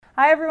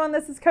Hi everyone,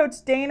 this is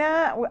Coach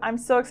Dana. I'm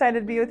so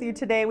excited to be with you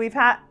today. We've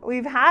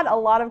had a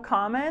lot of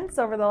comments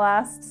over the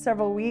last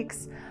several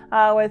weeks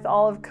with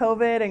all of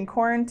COVID and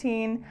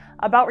quarantine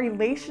about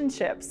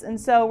relationships.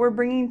 And so we're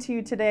bringing to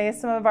you today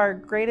some of our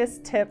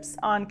greatest tips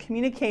on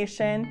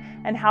communication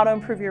and how to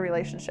improve your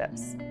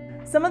relationships.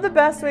 Some of the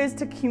best ways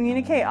to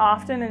communicate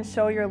often and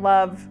show your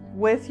love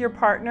with your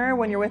partner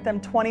when you're with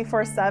them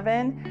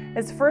 24/7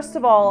 is, first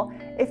of all,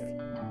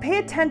 pay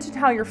attention to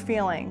how you're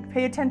feeling.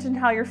 Pay attention to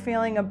how you're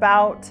feeling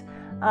about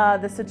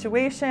the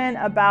situation,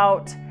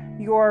 about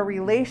your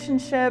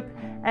relationship,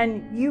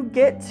 and you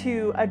get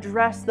to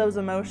address those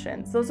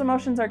emotions. Those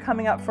emotions are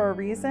coming up for a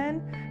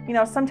reason. You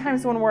know,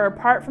 sometimes when we're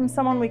apart from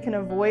someone, we can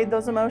avoid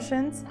those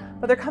emotions,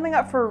 but they're coming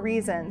up for a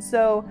reason.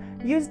 So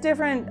use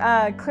different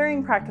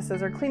clearing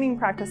practices or cleaning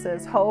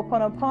practices,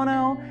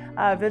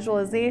 Ho'oponopono,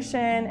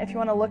 visualization. If you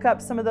want to look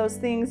up some of those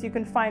things, you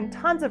can find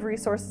tons of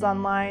resources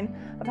online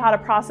of how to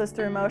process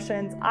through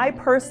emotions. I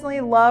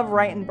personally love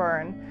write and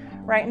burn.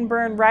 Write and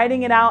burn,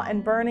 writing it out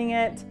and burning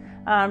it.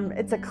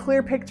 It's a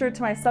clear picture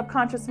to my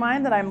subconscious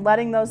mind that I'm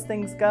letting those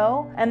things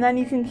go, and then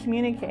you can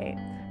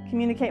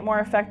communicate more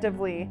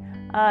effectively.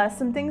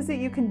 Some things that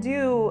you can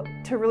do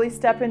to really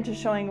step into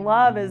showing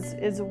love is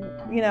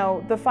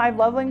the 5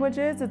 love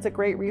languages. It's a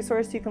great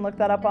resource. You can look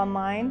that up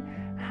online.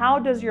 How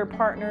does your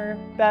partner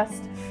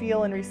best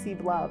feel and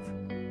receive love?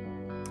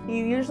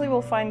 You usually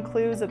will find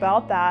clues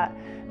about that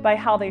by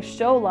how they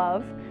show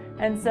love.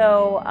 And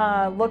so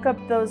look up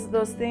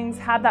those things,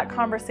 have that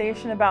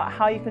conversation about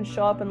how you can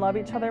show up and love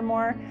each other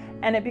more.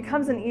 And it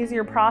becomes an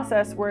easier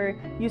process where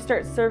you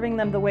start serving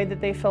them the way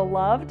that they feel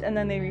loved, and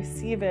then they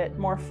receive it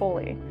more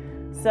fully.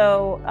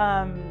 So,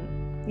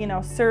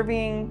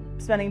 serving,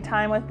 spending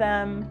time with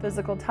them,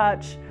 physical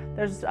touch,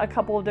 there's a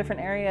couple of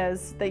different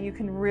areas that you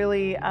can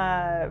really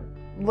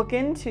look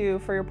into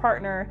for your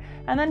partner,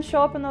 and then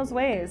show up in those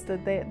ways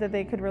that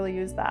they could really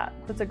use that.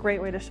 That's a great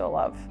way to show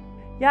love.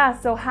 Yeah,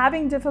 so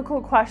having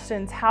difficult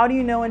questions, how do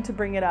you know when to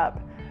bring it up?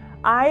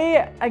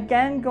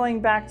 Going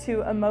back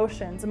to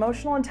emotions,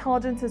 emotional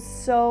intelligence is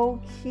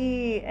so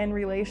key in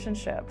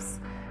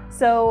relationships.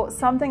 So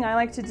something I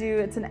like to do,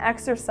 it's an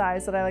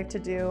exercise that I like to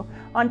do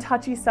on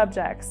touchy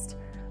subjects.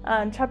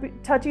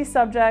 Touchy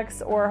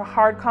subjects or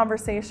hard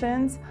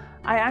conversations,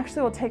 I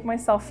actually will take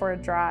myself for a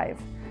drive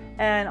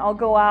and I'll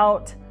go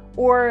out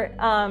or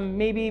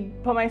maybe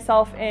put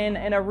myself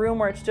in a room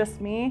where it's just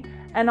me,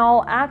 and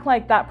I'll act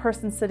like that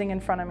person's sitting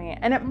in front of me.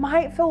 And it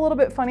might feel a little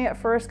bit funny at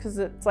first because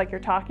it's like you're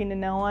talking to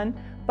no one.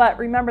 But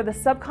remember, the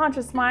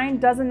subconscious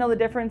mind doesn't know the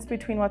difference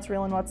between what's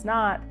real and what's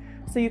not.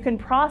 So you can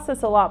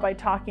process a lot by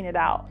talking it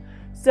out.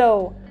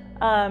 So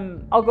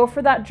I'll go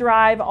for that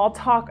drive. I'll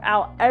talk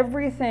out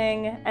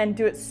everything and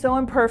do it so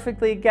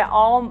imperfectly, get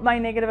all my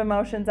negative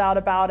emotions out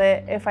about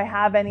it. If I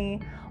have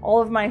any, all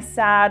of my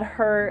sad,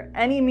 hurt,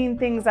 any mean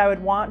things I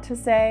would want to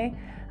say,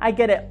 I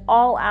get it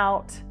all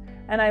out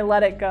and I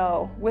let it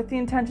go with the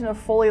intention of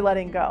fully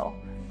letting go.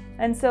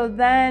 And so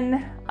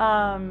then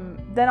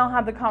I'll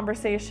have the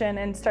conversation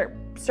and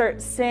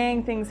start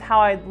saying things how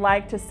I'd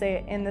like to say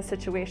it in the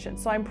situation.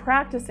 So I'm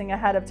practicing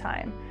ahead of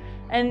time.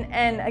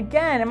 And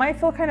again, it might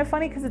feel kind of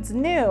funny because it's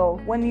new.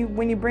 When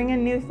you bring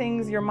in new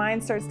things, your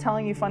mind starts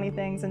telling you funny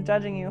things and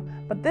judging you.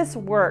 But this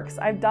works.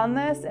 I've done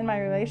this in my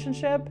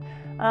relationship,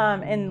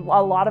 in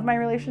a lot of my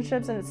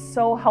relationships, and it's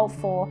so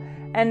helpful.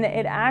 And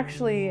it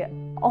actually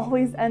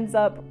always ends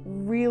up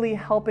really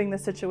helping the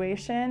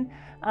situation,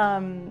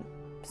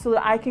 so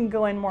that I can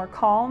go in more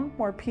calm,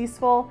 more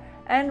peaceful,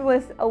 and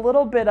with a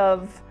little bit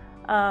of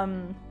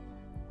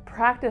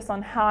practice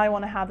on how I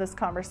want to have this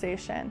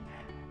conversation.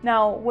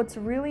 Now, what's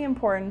really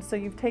important, so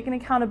you've taken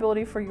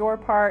accountability for your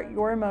part,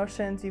 your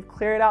emotions, you've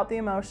cleared out the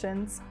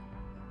emotions.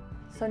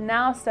 So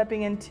now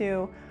stepping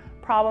into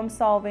problem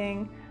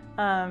solving,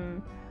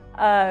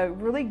 a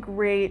really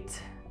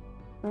great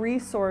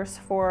resource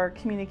for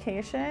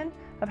communication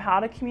of how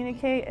to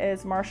communicate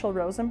is Marshall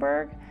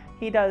Rosenberg.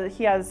 He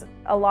has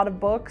a lot of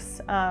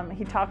books.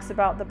 He talks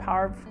about the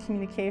power of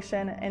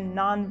communication and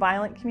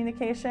nonviolent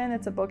communication.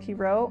 It's a book he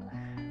wrote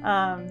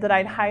that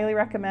I'd highly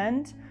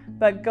recommend.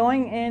 But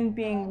going in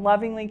being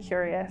lovingly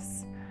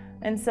curious,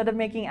 instead of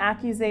making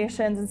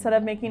accusations, instead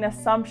of making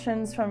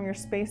assumptions from your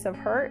space of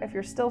hurt, if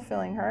you're still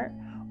feeling hurt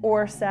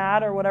or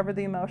sad or whatever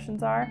the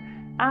emotions are,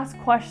 ask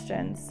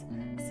questions.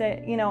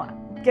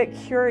 Get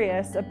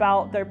curious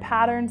about their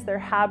patterns, their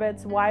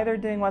habits, why they're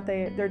doing what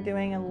they're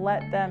doing, and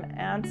let them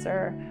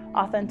answer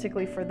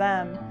authentically for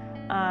them.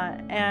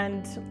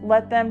 And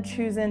let them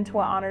choose into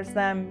what honors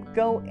them.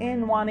 Go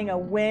in wanting a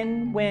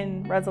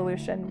win-win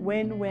resolution,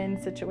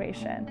 win-win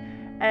situation.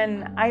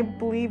 And I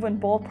believe when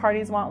both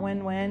parties want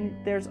win-win,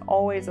 there's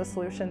always a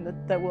solution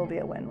that will be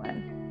a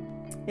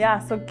win-win. Yeah,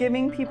 so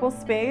giving people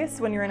space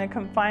when you're in a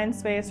confined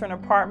space or an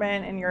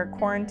apartment and you're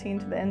quarantined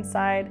to the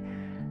inside,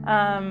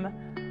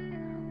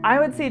 I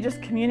would say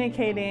just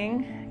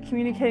communicating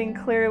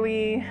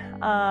clearly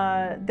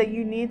that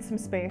you need some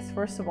space,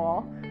 first of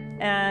all,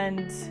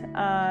 and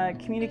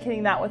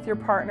communicating that with your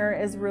partner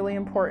is really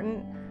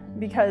important.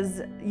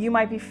 because you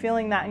might be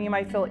feeling that and you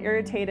might feel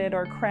irritated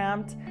or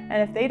cramped.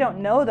 And if they don't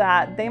know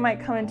that, they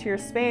might come into your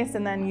space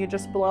and then you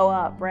just blow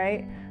up,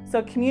 right?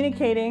 So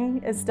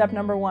communicating is step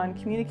number one,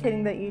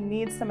 communicating that you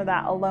need some of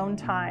that alone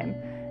time.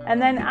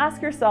 And then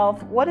ask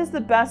yourself, what is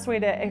the best way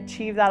to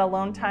achieve that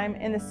alone time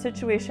in the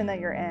situation that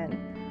you're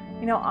in?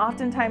 You know,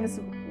 oftentimes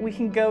we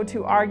can go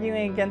to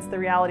arguing against the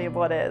reality of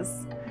what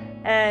is.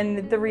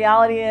 And the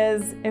reality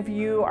is, if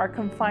you are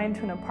confined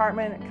to an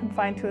apartment,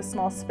 confined to a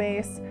small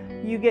space,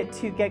 you get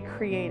to get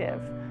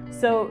creative.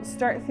 So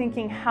start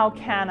thinking, how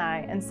can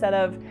I? Instead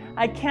of,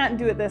 I can't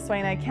do it this way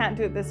and I can't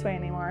do it this way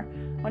anymore.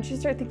 Once you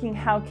start thinking,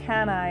 how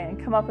can I?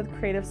 And come up with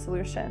creative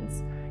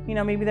solutions. You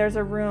know, maybe there's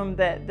a room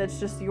that's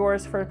just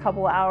yours for a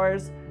couple of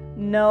hours.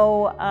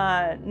 No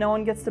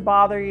one gets to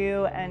bother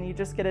you and you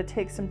just get to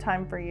take some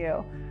time for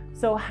you.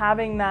 So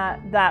having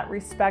that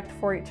respect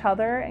for each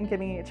other and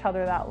giving each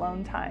other that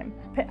alone time.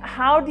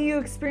 How do you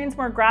experience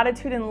more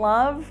gratitude and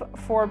love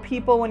for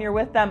people when you're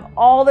with them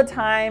all the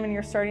time and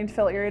you're starting to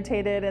feel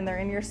irritated and they're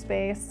in your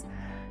space?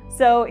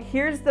 So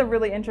here's the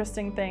really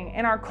interesting thing.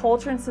 In our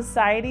culture and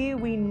society,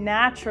 we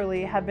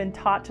naturally have been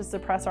taught to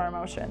suppress our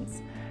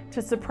emotions,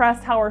 to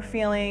suppress how we're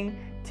feeling,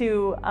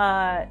 to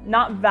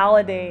not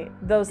validate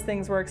those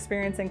things we're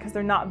experiencing because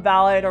they're not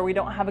valid, or we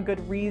don't have a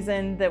good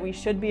reason that we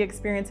should be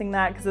experiencing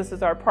that because this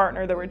is our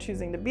partner that we're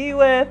choosing to be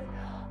with.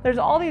 There's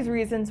all these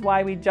reasons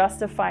why we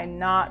justify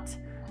not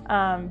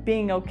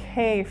being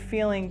okay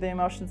feeling the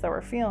emotions that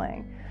we're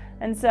feeling.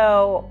 And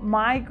so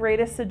my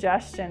greatest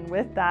suggestion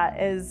with that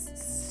is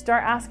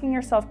start asking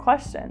yourself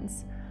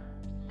questions.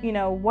 You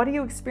know, what are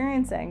you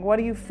experiencing? What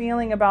are you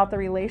feeling about the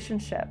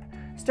relationship?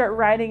 Start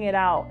writing it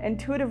out.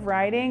 Intuitive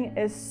writing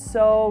is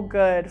so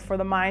good for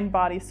the mind,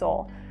 body,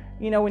 soul.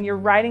 You know, when you're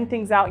writing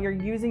things out, you're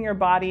using your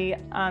body,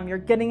 you're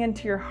getting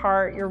into your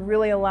heart, you're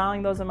really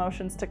allowing those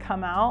emotions to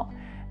come out.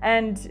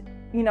 And,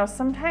 you know,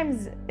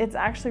 sometimes it's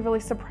actually really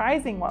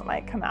surprising what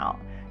might come out.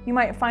 You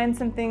might find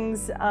some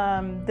things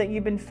that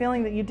you've been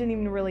feeling that you didn't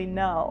even really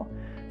know.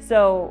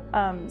 So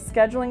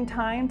scheduling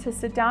time to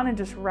sit down and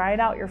just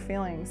write out your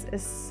feelings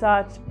is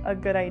such a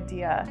good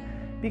idea.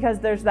 Because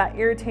there's that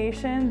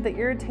irritation. The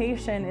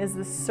irritation is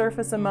the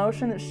surface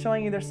emotion that's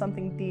showing you there's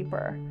something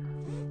deeper.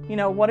 You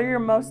know, what are your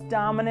most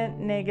dominant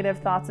negative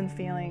thoughts and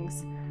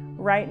feelings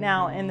right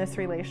now in this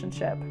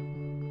relationship?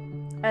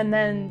 And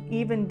then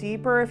even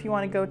deeper, if you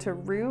want to go to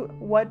root,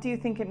 what do you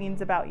think it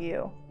means about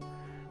you?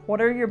 What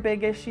are your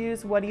big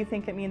issues? What do you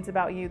think it means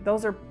about you?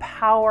 Those are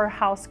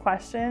powerhouse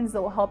questions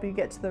that will help you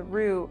get to the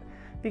root,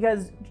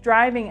 because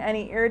driving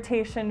any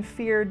irritation,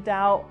 fear,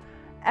 doubt,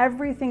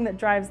 everything that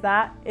drives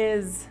that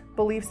is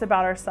beliefs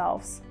about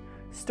ourselves,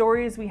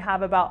 stories we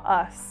have about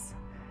us.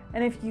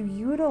 And if you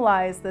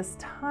utilize this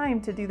time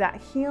to do that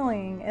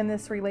healing in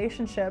this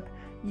relationship,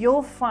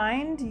 you'll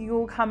find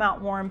you'll come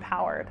out more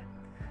empowered.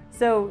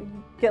 So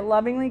get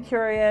lovingly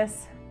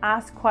curious,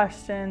 ask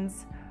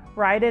questions,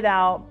 write it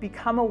out,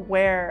 become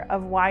aware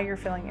of why you're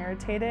feeling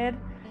irritated.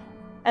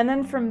 And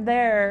then from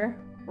there,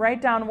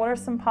 write down, what are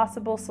some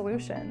possible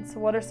solutions?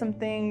 What are some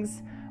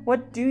things,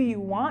 what do you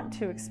want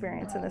to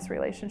experience in this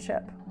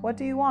relationship? What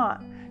do you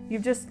want?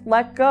 You've just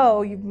let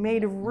go, you've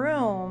made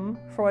room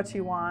for what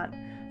you want.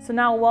 So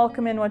now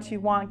welcome in what you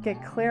want,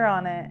 get clear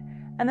on it,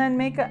 and then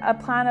make a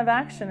plan of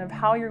action of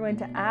how you're going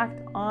to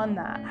act on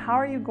that. How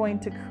are you going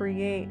to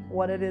create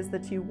what it is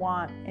that you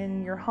want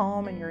in your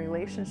home and your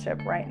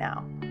relationship right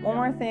now? One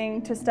more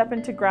thing, to step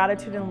into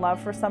gratitude and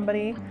love for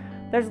somebody,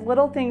 there's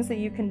little things that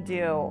you can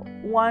do.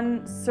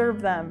 One,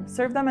 serve them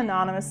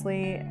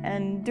anonymously,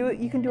 and do it.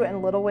 You can do it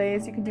in little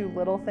ways, you can do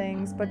little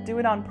things, but do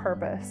it on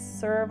purpose.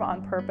 Serve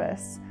on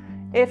purpose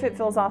if it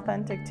feels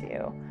authentic to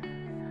you.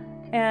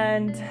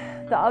 And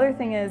the other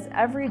thing is,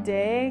 every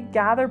day,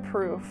 gather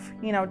proof,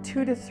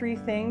 2 to 3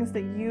 things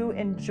that you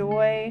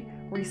enjoy,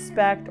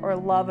 respect, or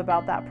love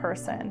about that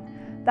person.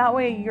 That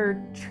way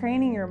you're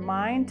training your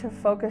mind to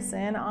focus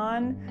in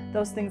on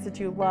those things that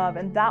you love,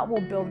 and that will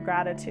build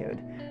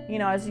gratitude.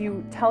 As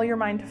you tell your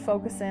mind to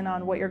focus in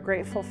on what you're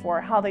grateful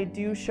for, how they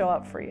do show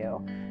up for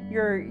you,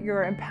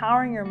 you're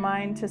empowering your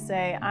mind to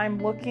say, I'm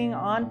looking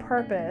on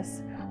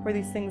purpose for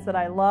these things that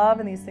I love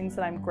and these things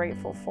that I'm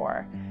grateful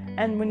for.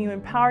 And when you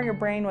empower your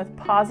brain with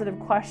positive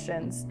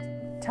questions,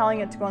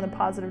 telling it to go in the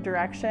positive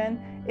direction,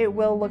 it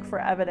will look for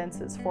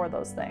evidences for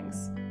those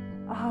things.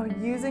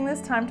 Using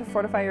this time to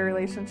fortify your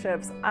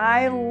relationships.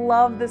 I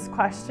love this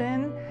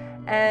question,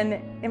 and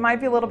it might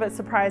be a little bit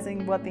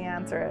surprising what the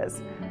answer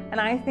is. And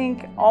I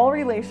think all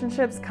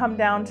relationships come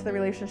down to the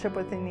relationship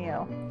within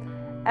you.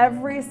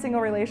 Every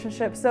single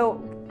relationship.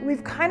 So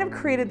we've kind of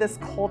created this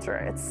culture.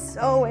 It's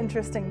so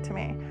interesting to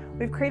me.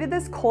 We've created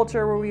this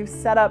culture where we've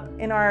set up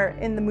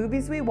in the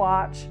movies we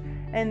watch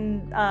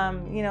and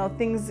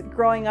things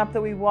growing up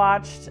that we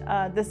watched,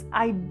 this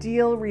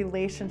ideal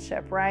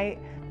relationship, right?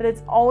 That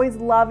it's always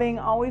loving,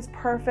 always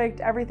perfect,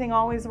 everything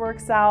always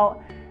works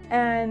out.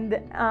 And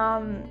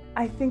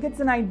I think it's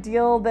an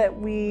ideal that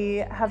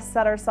we have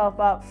set ourselves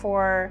up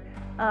for,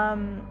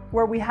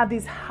 where we have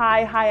these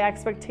high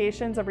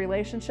expectations of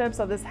relationships,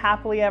 of this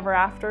happily ever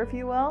after, if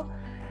you will.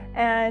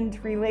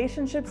 And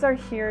relationships are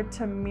here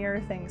to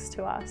mirror things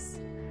to us.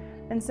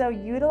 And so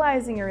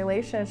utilizing a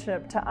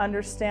relationship to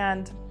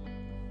understand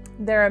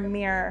they're a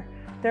mirror.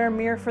 They're a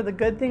mirror for the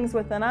good things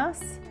within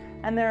us,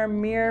 and they're a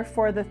mirror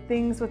for the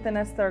things within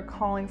us that are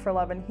calling for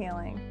love and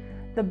healing.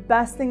 The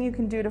best thing you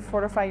can do to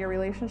fortify your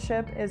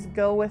relationship is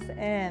go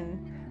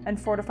within and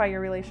fortify your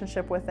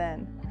relationship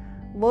within.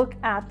 Look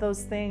at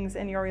those things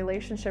in your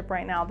relationship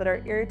right now that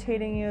are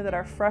irritating you, that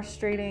are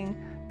frustrating.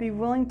 Be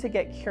willing to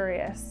get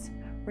curious.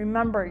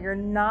 Remember, you're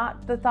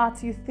not the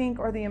thoughts you think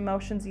or the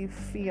emotions you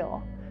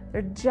feel.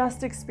 They're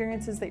just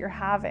experiences that you're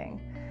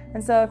having.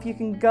 And so if you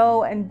can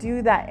go and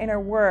do that inner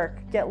work,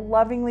 get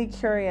lovingly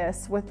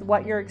curious with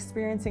what you're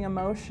experiencing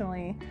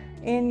emotionally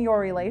in your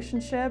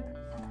relationship,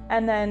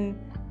 and then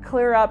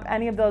clear up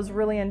any of those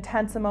really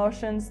intense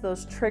emotions,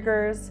 those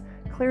triggers,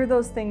 clear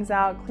those things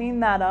out, clean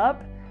that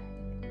up,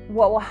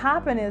 what will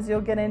happen is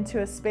you'll get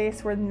into a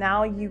space where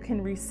now you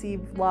can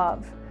receive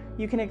love.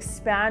 You can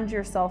expand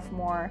yourself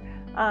more.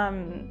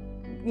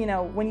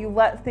 When you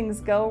let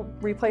things go,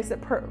 replace it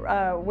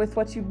with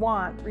what you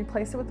want.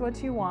 Replace it with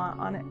what you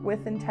want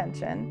with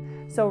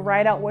intention. So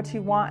write out what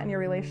you want in your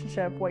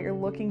relationship, what you're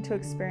looking to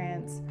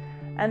experience,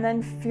 and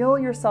then fill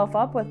yourself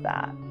up with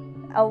that.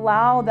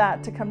 Allow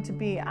that to come to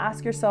be.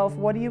 Ask yourself,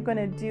 what are you going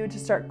to do to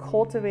start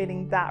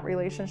cultivating that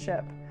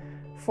relationship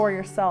for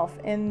yourself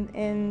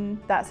in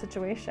that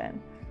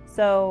situation?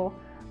 So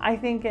I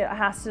think it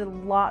has a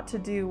lot to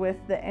do with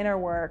the inner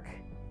work.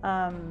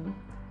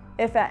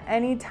 If at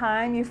any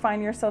time you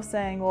find yourself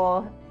saying,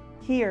 well,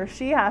 he or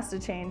she has to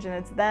change and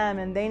it's them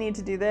and they need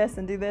to do this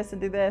and do this and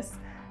do this,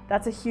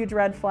 that's a huge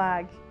red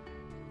flag.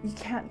 You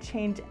can't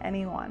change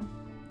anyone.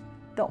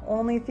 The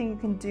only thing you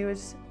can do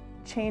is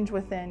change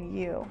within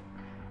you.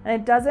 And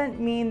it doesn't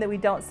mean that we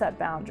don't set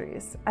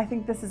boundaries. I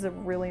think this is a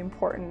really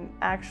important,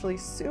 actually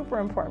super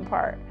important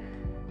part.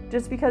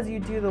 Just because you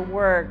do the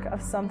work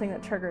of something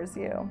that triggers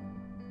you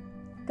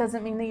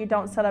doesn't mean that you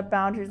don't set up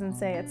boundaries and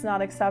say it's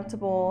not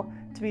acceptable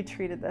to be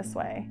treated this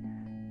way.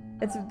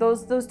 It's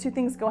those two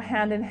things go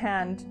hand in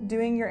hand,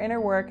 doing your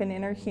inner work and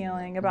inner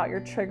healing about your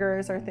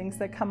triggers or things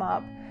that come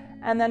up,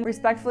 and then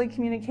respectfully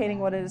communicating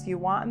what it is you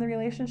want in the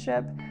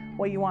relationship,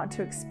 what you want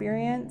to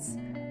experience,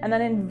 and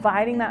then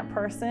inviting that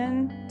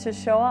person to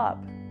show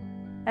up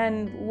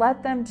and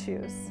let them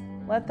choose.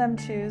 Let them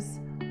choose.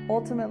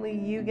 Ultimately,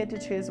 you get to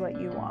choose what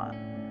you want.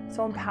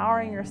 So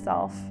empowering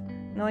yourself,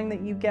 knowing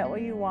that you get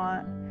what you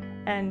want,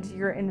 and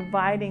you're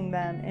inviting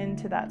them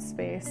into that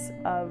space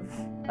of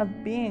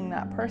being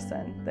that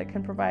person that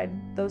can provide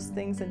those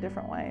things in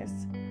different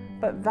ways.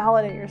 But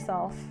validate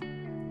yourself.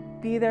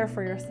 Be there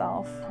for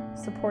yourself.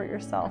 Support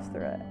yourself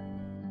through it.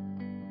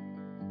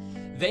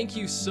 Thank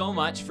you so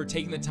much for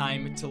taking the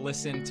time to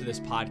listen to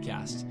this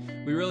podcast.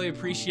 We really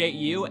appreciate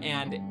you,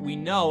 and we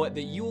know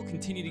that you will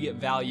continue to get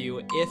value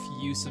if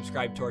you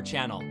subscribe to our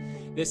channel.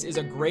 This is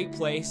a great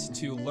place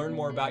to learn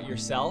more about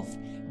yourself,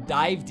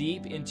 dive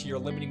deep into your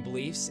limiting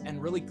beliefs,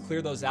 and really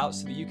clear those out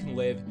so that you can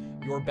live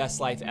your best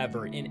life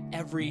ever in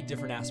every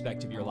different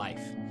aspect of your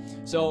life.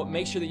 So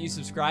make sure that you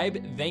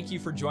subscribe. Thank you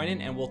for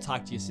joining, and we'll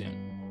talk to you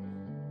soon.